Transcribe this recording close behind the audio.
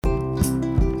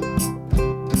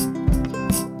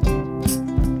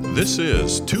This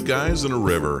is Two Guys in a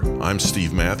River. I'm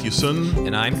Steve Mathewson.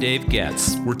 And I'm Dave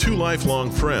Getz. We're two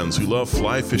lifelong friends who love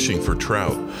fly fishing for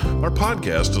trout. Our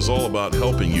podcast is all about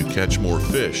helping you catch more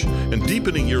fish and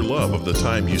deepening your love of the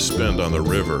time you spend on the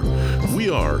river. We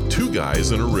are Two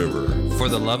Guys in a River. For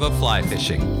the love of fly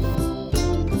fishing.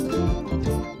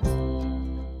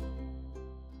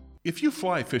 If you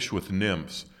fly fish with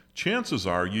nymphs, chances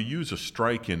are you use a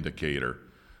strike indicator.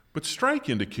 But strike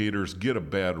indicators get a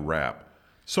bad rap.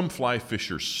 Some fly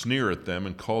fishers sneer at them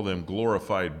and call them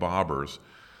glorified bobbers.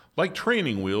 Like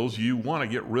training wheels, you want to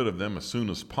get rid of them as soon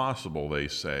as possible, they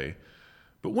say.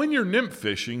 But when you're nymph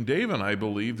fishing, Dave and I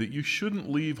believe that you shouldn't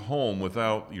leave home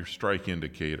without your strike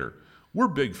indicator. We're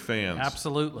big fans.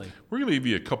 Absolutely. We're going to give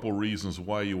you a couple reasons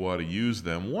why you ought to use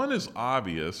them. One is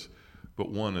obvious, but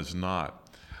one is not.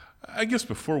 I guess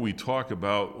before we talk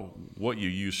about what you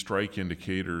use strike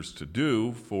indicators to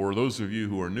do, for those of you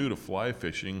who are new to fly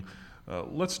fishing,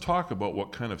 let's talk about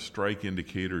what kind of strike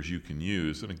indicators you can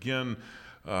use. And again,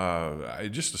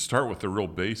 just to start with the real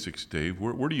basics, Dave,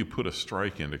 where do you put a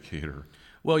strike indicator?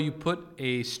 Well, you put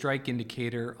a strike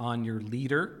indicator on your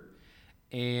leader,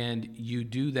 and you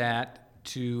do that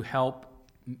to help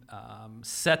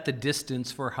set the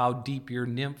distance for how deep your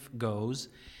nymph goes.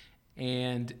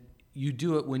 And you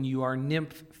do it when you are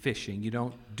nymph fishing. You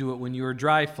don't do it when you're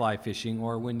dry fly fishing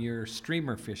or when you're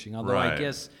streamer fishing, although Right. I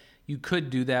guess you could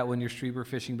do that when you're streamer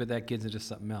fishing, but that gets into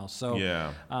something else. So,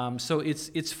 Yeah. So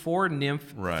it's for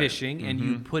nymph Right. fishing, and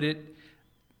you put it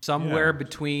somewhere Yeah.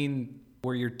 between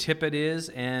where your tippet is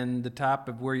and the top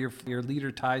of where your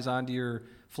leader ties onto your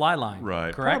fly line.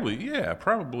 Right. Correct?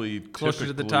 Probably Closer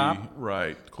to the typically- top?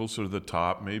 Right. Closer to the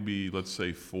top. Maybe, let's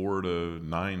say, 4 to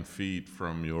 9 feet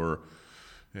from your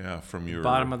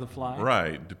Bottom of the fly?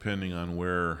 Right, depending on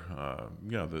where,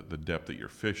 the depth that you're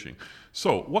fishing.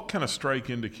 So what kind of strike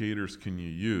indicators can you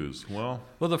use? Well,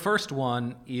 the first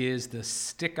one is the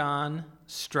stick-on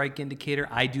strike indicator.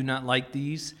 I do not like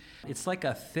these. It's like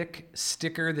a thick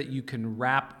sticker that you can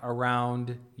wrap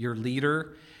around your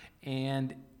leader,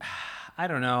 and I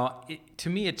don't know. To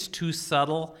me, it's too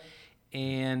subtle,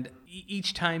 and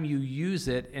each time you use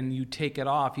it and you take it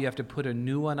off, you have to put a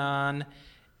new one on.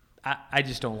 I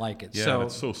just don't like it. yeah, So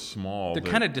it's so small. they're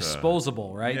kind of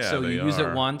disposable, right? yeah, So they you use are.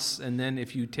 it once, and then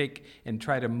if you take and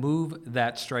try to move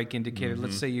that strike indicator,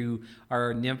 let's say you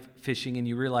are nymph fishing and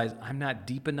you realize I'm not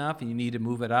deep enough and you need to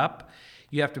move it up,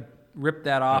 you have to rip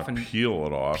that off and peel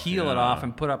it off. it off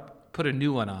and put a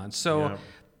new one on. So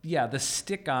Yeah. the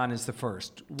stick on is the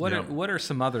first. What Yeah. are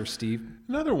some others, Steve?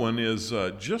 Another one is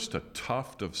just a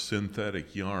tuft of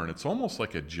synthetic yarn. It's almost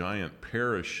like a giant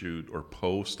parachute or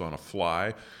post on a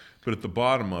fly, but at the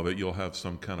bottom of it you'll have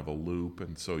some kind of a loop,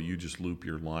 and so you just loop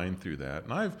your line through that.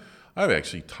 And I've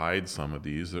actually tied some of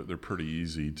these. They're pretty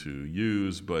easy to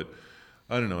use, but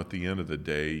I don't know, at the end of the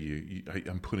day,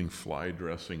 I'm putting fly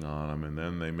dressing on them, and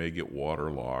then they may get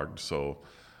waterlogged. So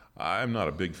I'm not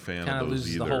a big fan Kind of of those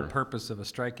loses either. the whole purpose of a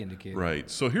strike indicator.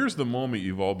 Right. So here's the moment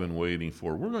you've all been waiting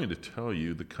for. We're going to tell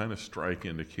you the kind of strike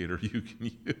indicator you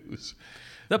can use.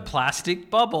 The plastic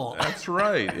bubble. That's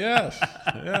right. Yes.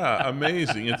 Yeah.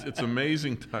 Amazing. It's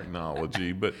amazing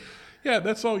technology, but yeah,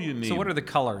 that's all you need. So what are the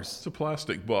colors? It's a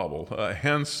plastic bubble.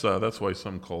 Hence, that's why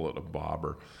some call it a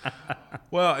bobber.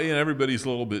 Well, everybody's a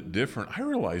little bit different. I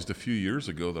realized a few years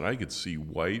ago that I could see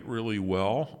white really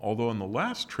well, although on the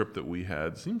last trip that we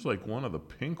had, it seems like one of the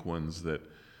pink ones that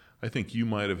I think you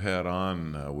might have had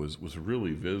on was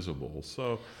really visible.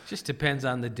 So Just depends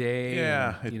on the day.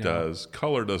 yeah, and, it does.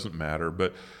 Color doesn't matter,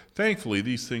 but thankfully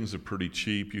these things are pretty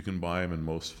cheap. You can buy them in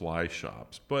most fly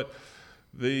shops. But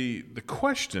the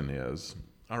question is,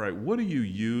 all right, what do you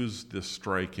use this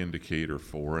strike indicator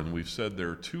for? And we've said there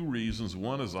are two reasons.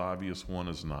 One is obvious, one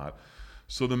is not.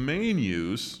 So the main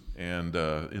use, and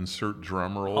insert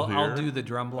drum roll here. I'll do the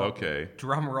drum roll. Okay.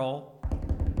 Drum roll.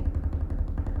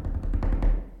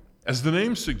 As the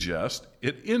name suggests,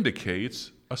 it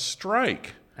indicates a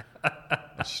strike.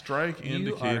 A strike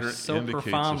indicator so indicates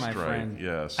profound, a my strike. friend.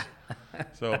 Yes.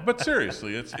 So, but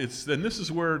seriously, it's and this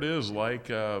is where it is like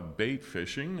bait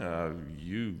fishing.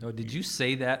 Did you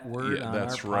say that word on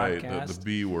that's our right. podcast? The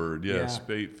B word. Yes, Yeah.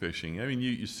 bait fishing. I mean,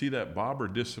 you see that bobber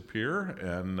disappear,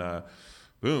 and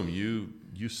boom,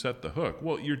 you set the hook.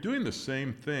 Well, you're doing the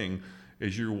same thing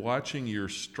as you're watching your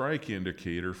strike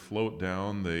indicator float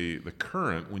down the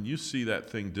current. When you see that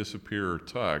thing disappear or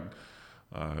tug,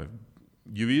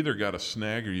 you've either got a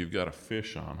snag or you've got a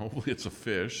fish on. Hopefully it's a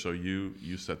fish, so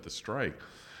you set the strike.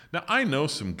 Now, I know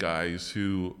some guys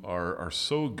who are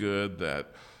so good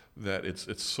that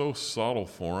it's so subtle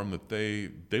for them that they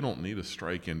don't need a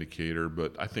strike indicator,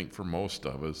 but I think for most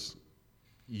of us,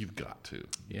 you've got to.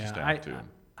 You just have to.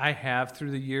 I have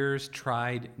through the years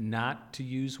tried not to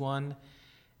use one,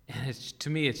 and to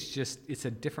me it's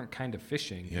a different kind of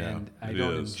fishing, Yeah, and I it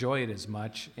don't is. enjoy it as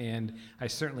much, and I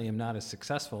certainly am not as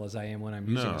successful as I am when I'm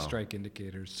using No. a strike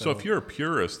indicator. So if you're a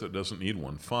purist that doesn't need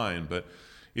one, fine. But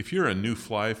if you're a new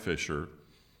fly fisher,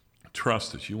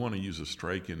 trust us, you want to use a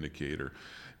strike indicator.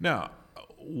 Now,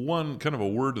 one kind of a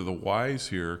word to the wise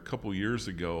here. A couple years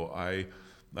ago, I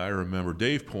remember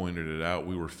Dave pointed it out.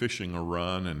 We were fishing a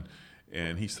run,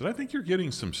 and he said, I think you're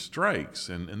getting some strikes.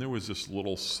 And there was this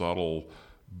little subtle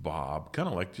bob, kind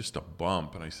of like just a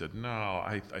bump. And I said, no,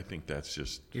 I think that's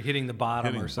just you're hitting the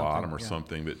bottom or something.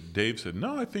 something. But Dave said,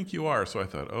 no, I think you are. So I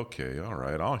thought, okay, all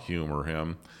right, I'll humor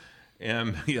him.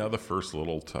 And yeah, the first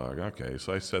little tug. Okay,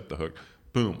 so I set the hook.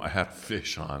 Boom, I had a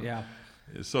fish on. Yeah.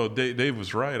 So Dave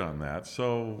was right on that.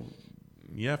 So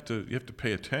you have to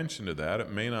pay attention to that.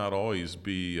 It may not always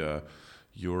be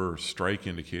your strike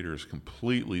indicator is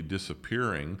completely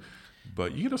disappearing,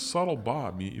 but you get a subtle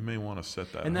bob. You may want to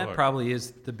set that And that hook. probably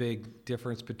is the big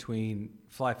difference between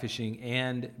fly fishing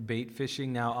and bait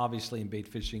fishing. Now, obviously, in bait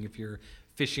fishing, if you're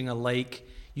fishing a lake,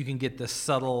 you can get the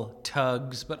subtle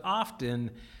tugs, but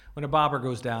often when a bobber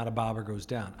goes down, a bobber goes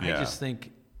down. Yeah. I just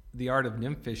think the art of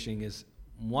nymph fishing is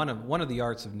one of the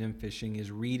arts of nymph fishing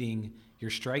is reading your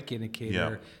strike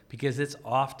indicator, because it's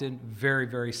often very,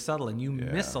 very subtle, and you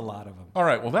miss a lot of them. All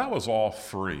right, well, that was all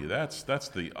free. That's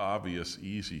the obvious,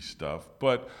 easy stuff.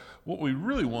 But what we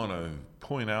really want to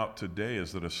point out today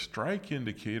is that a strike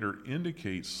indicator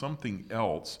indicates something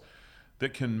else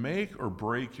that can make or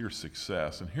break your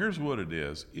success. And here's what it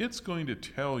is. It's going to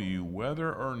tell you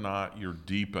whether or not you're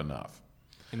deep enough.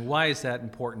 And why is that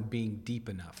important, being deep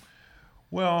enough?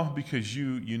 Well, because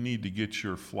you need to get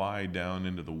your fly down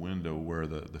into the window where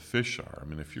the fish are. I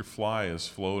mean, if your fly is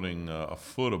floating a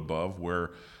foot above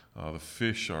where the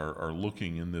fish are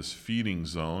looking in this feeding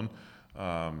zone,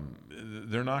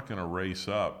 they're not going to race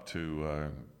up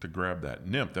to grab that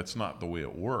nymph. That's not the way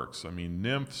it works. I mean,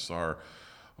 nymphs are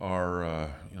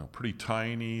pretty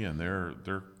tiny, and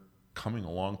they're coming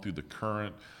along through the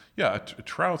current. Yeah, a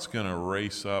trout's going to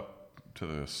race up to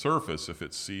the surface if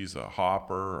it sees a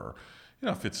hopper, or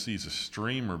if it sees a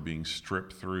streamer being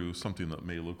stripped through something that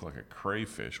may look like a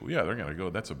crayfish. Well, yeah, they're going to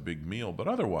go, that's a big meal. But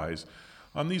otherwise,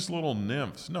 on these little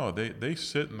nymphs, no, they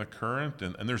sit in the current,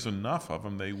 and there's enough of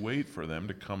them. They wait for them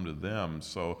to come to them.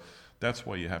 So that's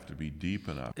why you have to be deep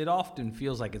enough. It often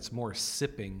feels like it's more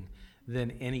sipping than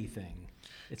anything.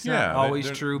 It's not always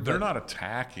true, but they're not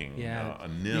attacking a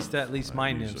nymph. At least my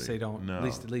usually. nymphs, they don't. No.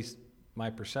 At least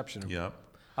my perception Yep.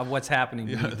 of what's happening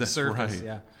beneath the surface. Right.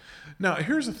 Yeah. Now,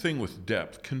 here's the thing with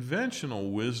depth. Conventional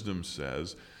wisdom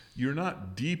says you're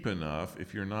not deep enough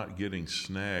if you're not getting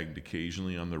snagged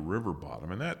occasionally on the river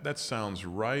bottom. And that sounds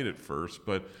right at first,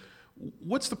 but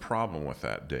what's the problem with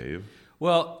that, Dave?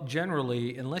 Well,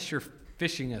 generally, unless you're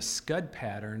fishing a scud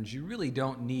patterns, you really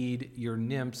don't need your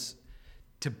nymphs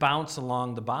to bounce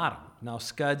along the bottom. Now,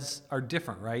 scuds are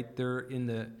different, right? They're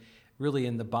really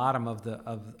in the bottom of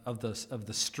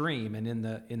the stream, and in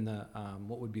the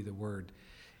what would be the word?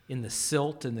 In the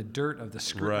silt and the dirt of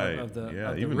the of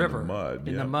the even river, in the mud.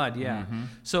 In the mud, yeah. Mm-hmm.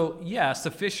 So yes,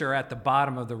 the fish are at the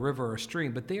bottom of the river or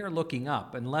stream, but they are looking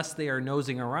up unless they are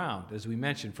nosing around, as we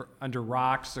mentioned, for under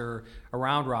rocks or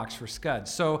around rocks for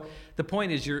scuds. So the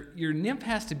point is, your nymph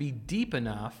has to be deep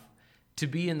enough to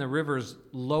be in the river's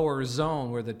lower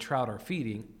zone where the trout are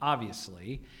feeding,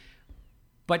 obviously.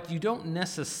 But you don't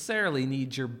necessarily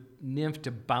need your nymph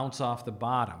to bounce off the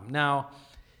bottom. Now,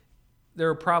 there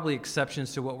are probably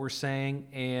exceptions to what we're saying,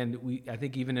 and I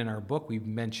think even in our book we've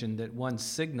mentioned that one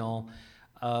signal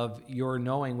of your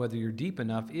knowing whether you're deep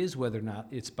enough is whether or not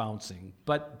it's bouncing.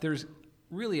 But there's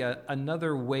really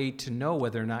another way to know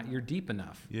whether or not you're deep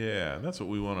enough. Yeah, that's what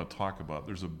we want to talk about.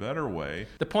 There's a better way.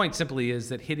 The point simply is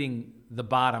that hitting the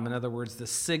bottom, in other words, the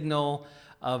signal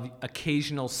of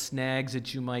occasional snags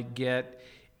that you might get,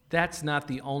 that's not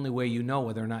the only way you know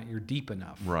whether or not you're deep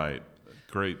enough. Right.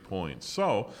 Great point.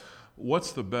 So,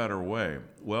 what's the better way?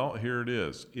 Well, here it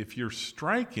is. If your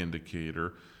strike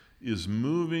indicator is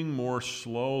moving more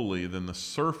slowly than the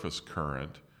surface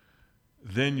current,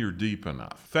 then you're deep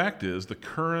enough. Fact is, the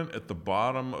current at the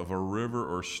bottom of a river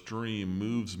or stream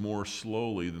moves more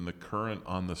slowly than the current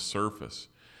on the surface.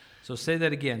 So say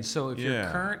that again. So if your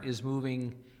current is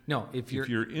moving, if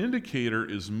your indicator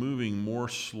is moving more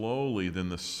slowly than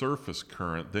the surface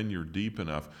current, then you're deep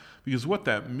enough. Because what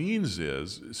that means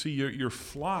is, see, your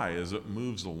fly as it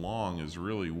moves along is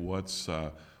really what's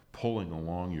pulling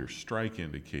along your strike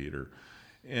indicator.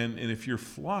 And if your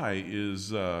fly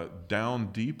is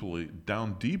down deep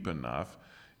enough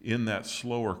in that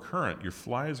slower current, your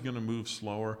fly is going to move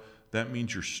slower. that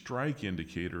means your strike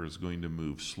indicator is going to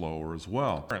move slower as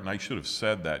well. And I should have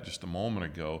said that just a moment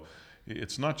ago.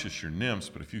 It's not just your nymphs,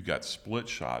 but if you've got split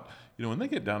shot, when they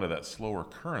get down to that slower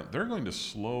current, they're going to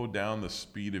slow down the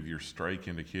speed of your strike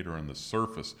indicator on the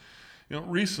surface.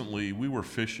 Recently we were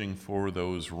fishing for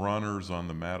those runners on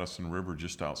the Madison River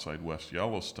just outside West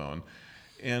Yellowstone.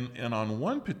 And on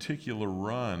one particular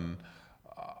run,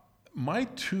 my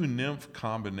two nymph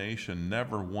combination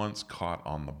never once caught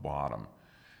on the bottom.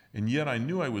 And yet I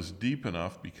knew I was deep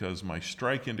enough because my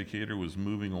strike indicator was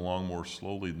moving along more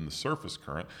slowly than the surface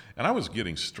current. And I was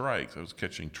getting strikes. I was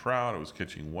catching trout. I was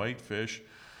catching whitefish.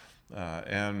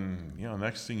 And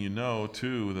next thing you know,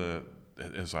 too,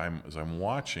 as I'm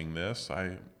watching this,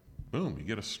 boom, you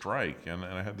get a strike. And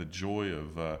I had the joy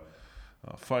of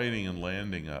fighting and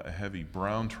landing a heavy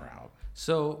brown trout.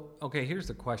 So, okay, here's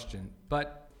the question.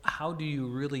 But how do you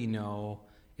really know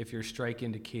if your strike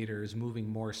indicator is moving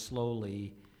more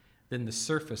slowly than the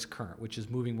surface current, which is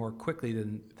moving more quickly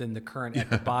than the current at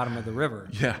the bottom of the river?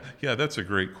 Yeah, that's a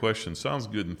great question. Sounds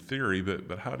good in theory,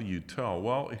 but how do you tell?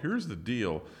 Well, here's the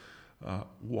deal.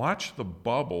 Watch the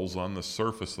bubbles on the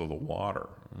surface of the water.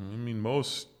 I mean,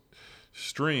 most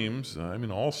streams,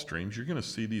 all streams, you're going to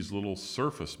see these little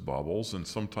surface bubbles, and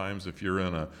sometimes if you're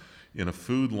in a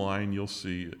food line, you'll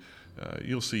see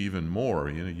even more.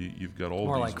 You've got all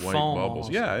more these like white foam bubbles.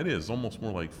 almost. Yeah, it is almost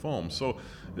more like foam. So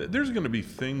there's going to be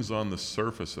things on the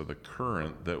surface of the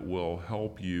current that will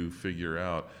help you figure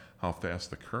out how fast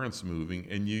the current's moving,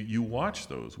 and you watch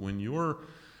those. When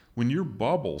your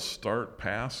bubbles start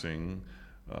passing,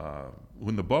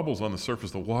 when the bubbles on the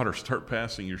surface of the water start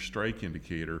passing your strike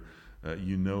indicator,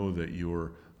 you know that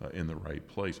you're in the right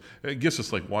place. I guess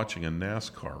it's like watching a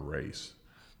NASCAR race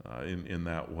in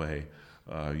that way.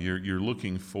 You're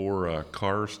looking for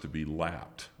cars to be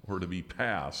lapped or to be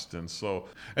passed, and so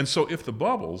if the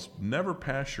bubbles never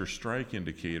pass your strike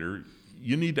indicator,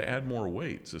 you need to add more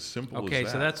weight. It's as simple as that. Okay,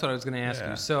 so that's what I was going to ask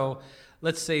Yeah. you. So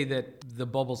let's say that the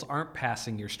bubbles aren't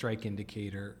passing your strike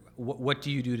indicator. What do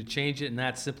you do to change it? And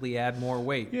that's simply add more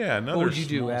weight. Yeah, another what would you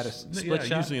do? small Add a split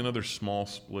shot? Usually another small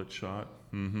split shot.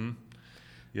 Mm-hmm.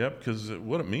 Yep, because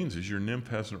what it means is your nymph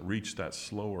hasn't reached that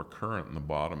slower current in the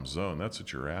bottom zone. That's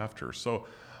what you're after. So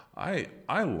I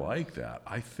like that.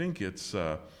 I think it's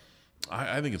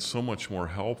I think it's so much more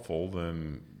helpful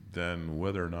than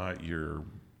whether or not you're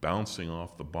bouncing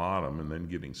off the bottom and then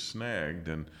getting snagged.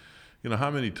 And how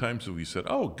many times have we said,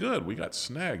 "Oh, good, we got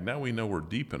snagged. Now we know we're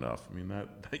deep enough." I mean,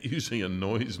 that usually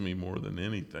annoys me more than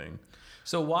anything.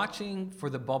 So watching for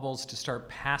the bubbles to start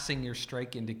passing your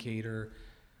strike indicator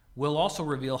will also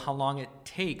reveal how long it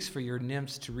takes for your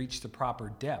nymphs to reach the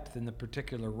proper depth in the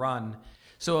particular run.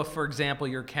 So if, for example,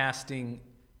 you're casting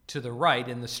to the right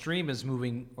and the stream is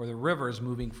moving, or the river is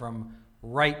moving from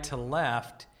right to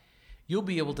left, you'll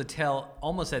be able to tell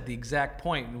almost at the exact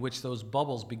point in which those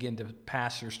bubbles begin to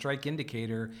pass your strike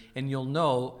indicator, and you'll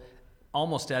know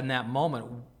almost in that moment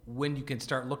when you can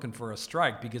start looking for a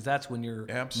strike, because that's when your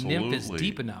nymph is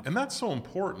deep enough. And that's so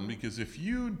important, because if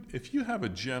you have a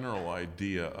general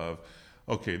idea of,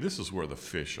 okay, this is where the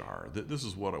fish are, this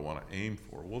is what I want to aim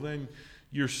for, well then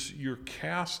you're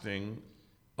casting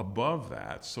above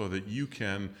that so that you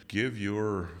can give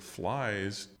your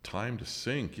flies time to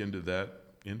sink into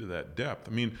that depth.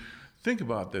 I mean, think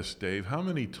about this, Dave. How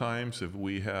many times have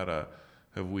we had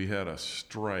a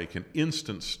strike, an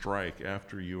instant strike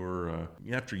after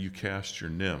you cast your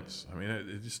nymphs? I mean,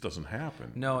 it just doesn't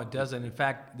happen. No, it doesn't. In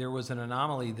fact, there was an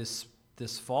anomaly this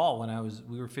fall when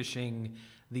we were fishing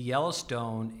the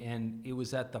Yellowstone, and it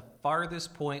was at the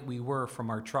farthest point we were from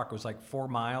our truck. It was like 4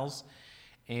 miles,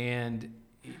 and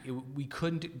we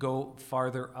couldn't go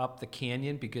farther up the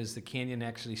canyon because the canyon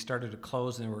actually started to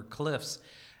close and there were cliffs.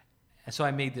 And so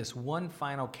I made this one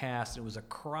final cast. It was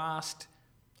across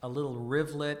a little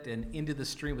rivulet and into the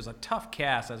stream. It was a tough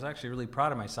cast. I was actually really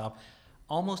proud of myself.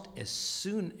 Almost as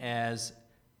soon as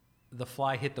the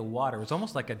fly hit the water, it was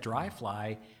almost like a dry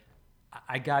fly,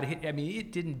 I got hit. I mean,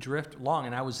 it didn't drift long,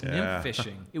 and I was nymph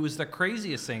fishing. It was the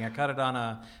craziest thing. I caught it on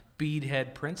a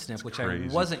beadhead prince nymph, which crazy.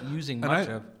 I wasn't using much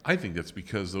of. I think that's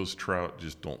because those trout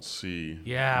just don't see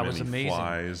it was amazing.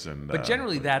 flies. But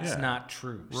generally, that's not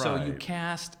true. Right. So you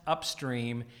cast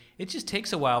upstream. It just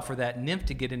takes a while for that nymph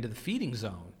to get into the feeding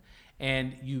zone.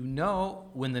 And you know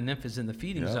when the nymph is in the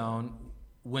feeding zone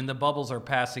when the bubbles are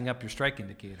passing up your strike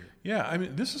indicator. Yeah, I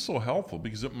mean, this is so helpful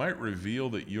because it might reveal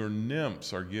that your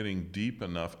nymphs are getting deep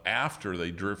enough after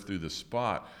they drift through the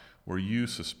spot where you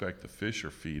suspect the fish are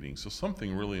feeding. So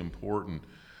something really important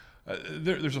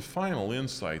There's a final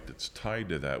insight that's tied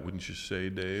to that, wouldn't you say,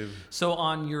 Dave? So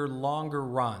on your longer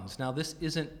runs, now this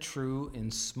isn't true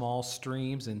in small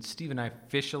streams, and Steve and I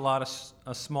fish a lot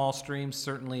of small streams,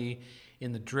 certainly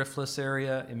in the driftless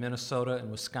area in Minnesota and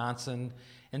Wisconsin,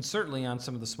 and certainly on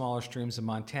some of the smaller streams in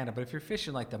Montana. But if you're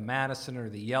fishing like the Madison or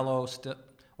the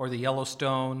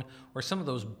Yellowstone or some of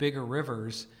those bigger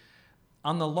rivers,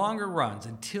 on the longer runs,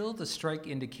 until the strike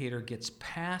indicator gets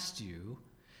past you,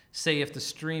 say if the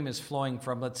stream is flowing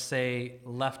from, let's say,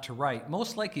 left to right,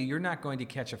 most likely you're not going to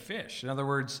catch a fish. In other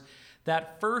words,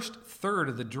 that first third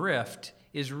of the drift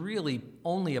is really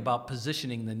only about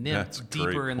positioning the nymph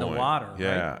deeper in the water.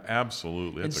 Yeah, right?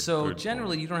 Absolutely. That's and so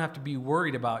generally point. You don't have to be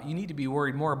worried about, you need to be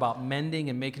worried more about mending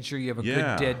and making sure you have a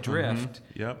good dead drift.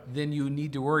 Yep. Then you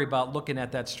need to worry about looking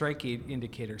at that strike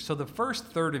indicator. So the first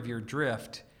third of your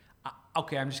drift,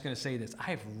 okay, I'm just going to say this. I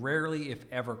have rarely, if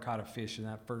ever, caught a fish in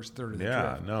that first third of the drift.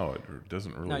 Yeah, no, it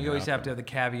doesn't really Now, you always have to have the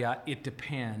caveat, it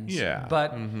depends. Yeah.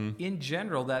 But in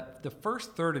general, that the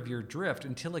first third of your drift,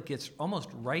 until it gets almost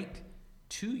right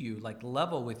to you, like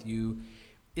level with you,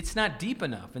 it's not deep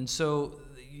enough. And so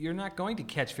you're not going to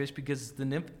catch fish because the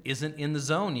nymph isn't in the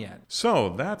zone yet. So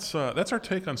that's our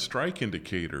take on strike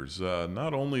indicators.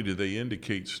 Not only do they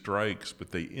indicate strikes,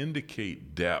 but they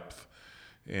indicate depth.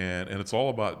 And it's all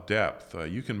about depth.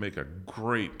 You can make a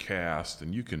great cast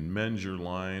and you can mend your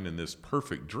line in this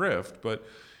perfect drift, but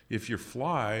if your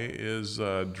fly is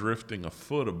drifting a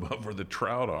foot above where the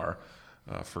trout are,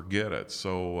 forget it.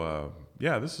 So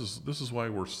this is why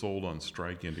we're sold on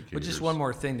strike indicators. But just one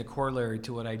more thing, the corollary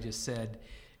to what I just said,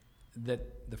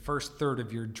 that the first third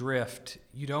of your drift,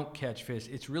 you don't catch fish.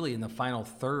 It's really in the final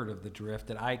third of the drift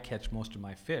that I catch most of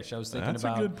my fish. I was thinking That's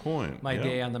about a good point. my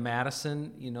day on the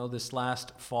Madison, this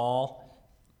last fall,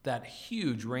 that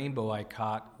huge rainbow I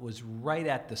caught was right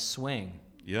at the swing.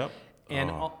 Yep.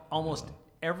 And almost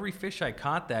every fish I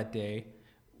caught that day,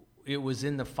 it was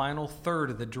in the final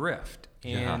third of the drift.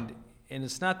 And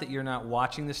it's not that you're not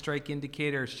watching the strike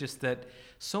indicator, it's just that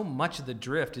so much of the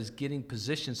drift is getting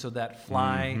positioned so that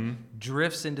fly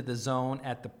drifts into the zone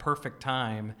at the perfect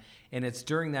time, and it's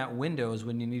during that window is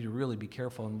when you need to really be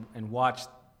careful and watch.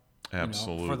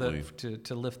 Absolutely.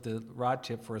 To lift the rod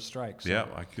tip for a strike. So. Yeah,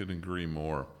 I couldn't agree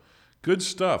more. Good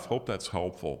stuff. Hope that's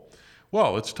helpful.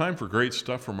 Well, it's time for great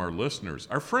stuff from our listeners.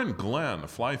 Our friend Glenn, a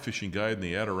fly fishing guide in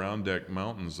the Adirondack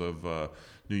Mountains of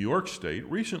New York State,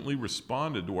 recently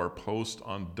responded to our post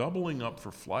on doubling up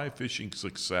for fly fishing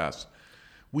success.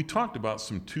 We talked about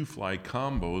some two-fly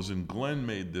combos, and Glenn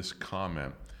made this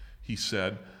comment. He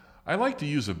said, I like to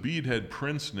use a beadhead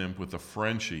prince nymph with a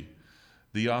Frenchie.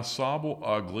 The Au Sable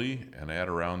Ugly, an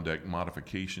Adirondack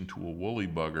modification to a woolly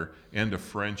bugger, and a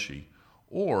Frenchie.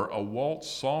 Or a Waltz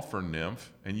Sulphur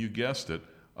nymph, and you guessed it,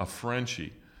 a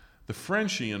Frenchie. The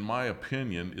Frenchie, in my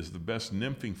opinion, is the best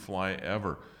nymphing fly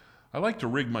ever. I like to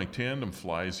rig my tandem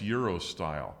flies Euro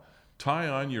style. Tie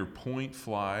on your point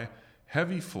fly,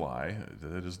 heavy fly,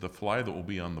 that is the fly that will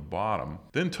be on the bottom.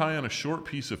 Then tie on a short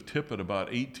piece of tippet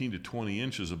about 18 to 20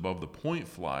 inches above the point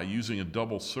fly using a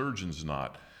double surgeon's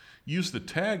knot. Use the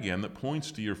tag end that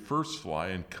points to your first fly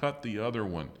and cut the other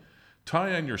one.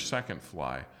 Tie on your second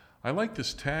fly. I like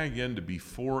this tag end to be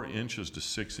 4 inches to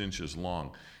 6 inches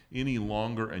long. Any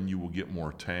longer and you will get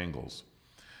more tangles.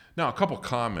 Now, a couple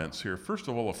comments here. First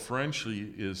of all, a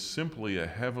Frenchie is simply a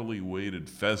heavily weighted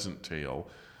pheasant tail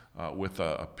with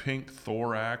a pink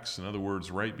thorax. In other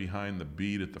words, right behind the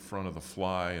bead at the front of the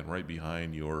fly and right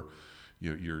behind your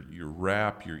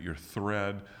wrap, your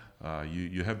thread.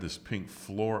 You have this pink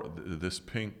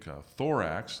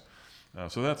thorax.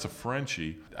 So that's a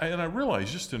Frenchie. And I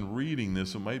realize just in reading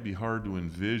this, it might be hard to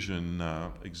envision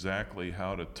exactly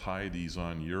how to tie these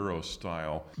on Euro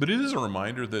style. But it is a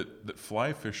reminder that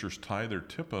fly fishers tie their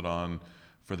tippet on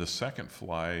for the second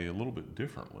fly a little bit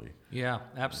differently. Yeah,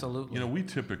 absolutely. We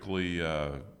typically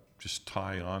just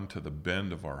tie on to the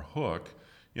bend of our hook,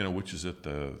 which is at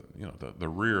the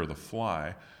rear of the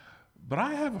fly. But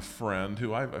I have a friend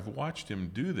who I've watched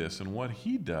him do this, and what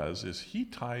he does is he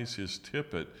ties his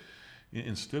tippet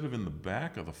instead of in the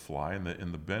back of the fly,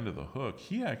 in the bend of the hook,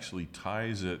 he actually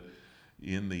ties it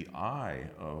in the eye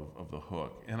of the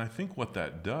hook. And I think what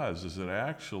that does is it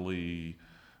actually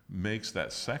makes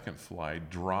that second fly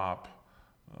drop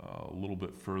a little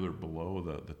bit further below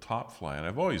the top fly. And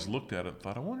I've always looked at it and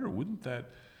thought, I wonder, wouldn't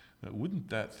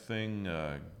that thing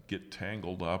get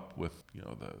tangled up with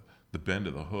the bend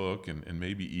of the hook, and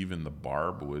maybe even the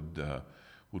barb would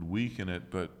weaken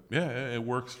it, but yeah, it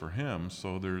works for him.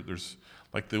 So there's,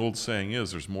 like the old saying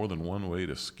is, there's more than one way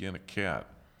to skin a cat.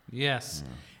 Yes,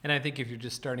 and I think if you're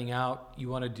just starting out, you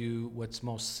want to do what's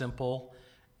most simple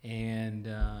and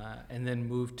then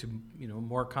move to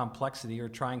more complexity or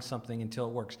trying something until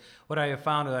it works. What I have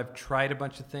found is I've tried a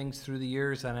bunch of things through the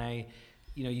years, and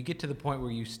you get to the point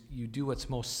where you do what's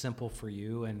most simple for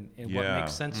you and what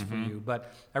makes sense for you.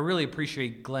 But I really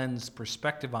appreciate Glenn's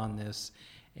perspective on this,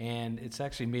 and it's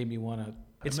actually made me want to.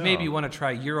 It's made me want to try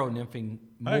Euro nymphing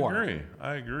more.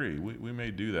 I agree. We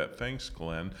may do that. Thanks,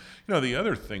 Glenn. The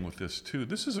other thing with this too,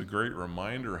 this is a great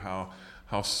reminder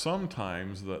how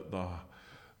sometimes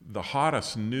the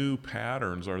hottest new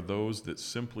patterns are those that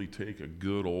simply take a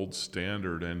good old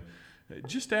standard and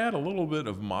just add a little bit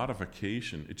of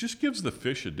modification. It just gives the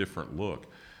fish a different look.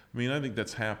 I mean, I think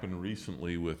that's happened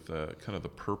recently with kind of the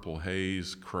purple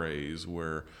haze craze,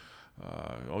 where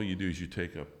all you do is you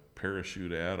take a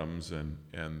Parachute Adams and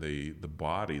the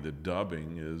body, the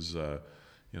dubbing is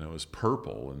is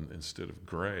purple instead of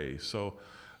gray. So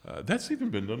that's even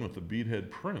been done with the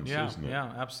beadhead prince, isn't it?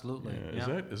 Yeah, absolutely.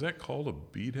 Yeah. Is that called a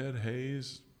beadhead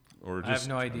haze, or just, I have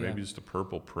no idea. Maybe just a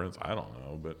purple prince? I don't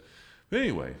know, but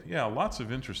anyway, lots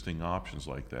of interesting options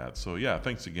like that. So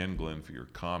thanks again, Glenn, for your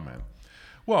comment.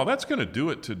 Well, that's going to do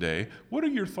it today. What are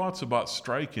your thoughts about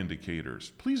strike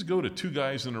indicators? Please go to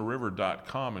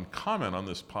twoguysinaRiver.com and comment on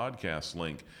this podcast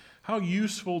link. How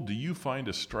useful do you find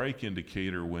a strike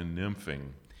indicator when nymphing?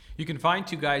 You can find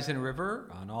Two Guys in a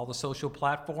River on all the social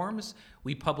platforms.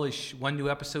 We publish one new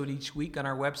episode each week on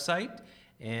our website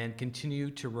and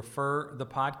continue to refer the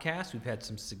podcast. We've had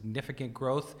some significant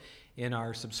growth in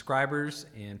our subscribers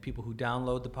and people who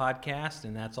download the podcast,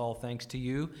 and that's all thanks to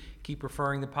you. Keep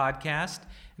referring the podcast.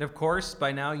 And of course,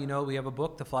 by now we have a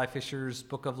book, The Fly Fisher's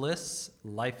Book of Lists,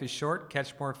 Life is Short,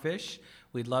 Catch More Fish.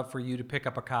 We'd love for you to pick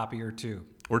up a copy or two.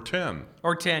 Or 10.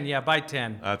 Or 10, buy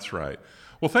 10. That's right.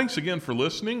 Well, thanks again for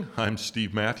listening. I'm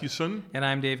Steve Mathewson. And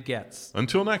I'm Dave Getz.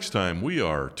 Until next time, we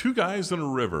are Two Guys in a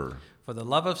River. For the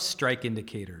love of strike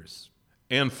indicators.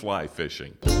 And fly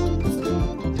fishing.